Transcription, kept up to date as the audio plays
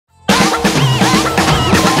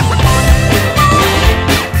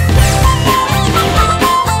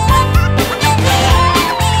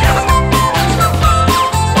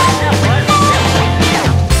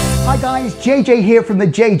JJ here from the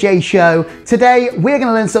JJ Show. Today we're going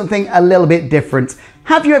to learn something a little bit different.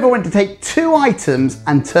 Have you ever wanted to take two items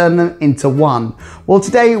and turn them into one? Well,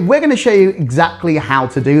 today we're going to show you exactly how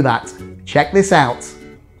to do that. Check this out.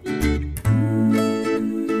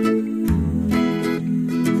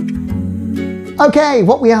 Okay,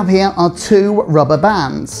 what we have here are two rubber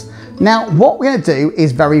bands. Now what we're going to do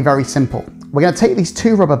is very, very simple. We're going to take these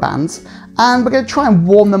two rubber bands and we're going to try and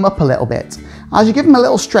warm them up a little bit. As you give them a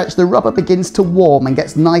little stretch, the rubber begins to warm and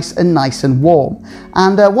gets nice and warm.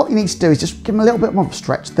 And what you need to do is just give them a little bit more of a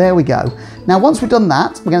stretch. There we go. Now once we've done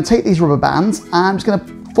that, we're going to take these rubber bands and I'm just going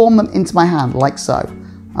to form them into my hand like so.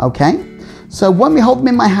 Okay? So when we hold them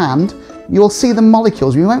in my hand, you'll see the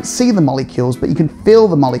molecules. You won't see the molecules, but you can feel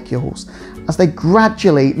the molecules as they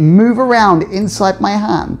gradually move around inside my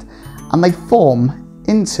hand and they form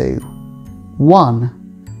into one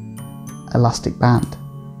elastic band.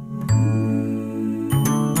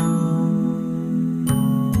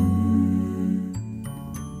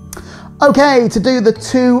 Okay, to do the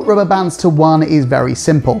two rubber bands to one is very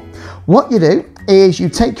simple. What you do is you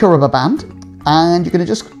take your rubber band and you're going to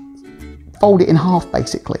just fold it in half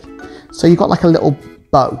basically. So you've got like a little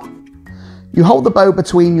bow. You hold the bow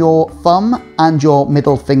between your thumb and your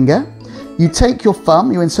middle finger. You take your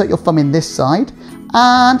thumb, you insert your thumb in this side,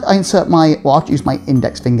 and I insert I'll use my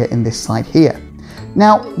index finger in this side here.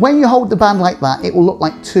 Now, when you hold the band like that, it will look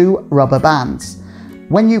like two rubber bands.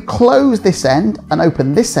 When you close this end and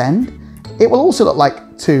open this end, it will also look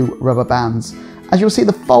like two rubber bands. As you'll see,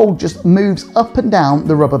 the fold just moves up and down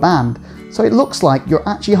the rubber band. So it looks like you're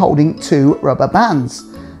actually holding two rubber bands.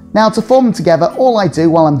 Now to form them together, all I do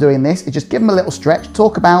while I'm doing this is just give them a little stretch,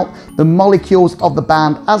 talk about the molecules of the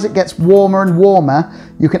band. As it gets warmer and warmer,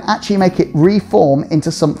 you can actually make it reform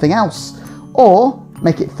into something else or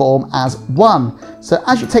make it form as one. So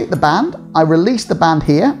as you take the band, I release the band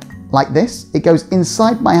here like this. It goes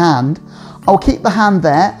inside my hand. I'll keep the hand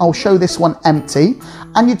there. I'll show this one empty.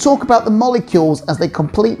 And you talk about the molecules as they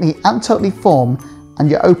completely and totally form, and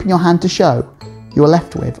you open your hand to show. You're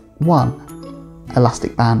left with one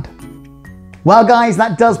elastic band. Well guys,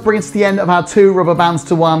 that does bring us to the end of our two rubber bands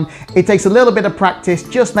to one. It takes a little bit of practice,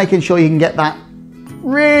 just making sure you can get that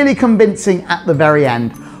really convincing at the very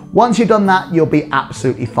end. Once you've done that, you'll be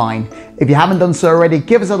absolutely fine. If you haven't done so already,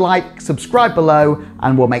 give us a like, subscribe below,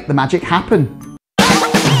 and we'll make the magic happen.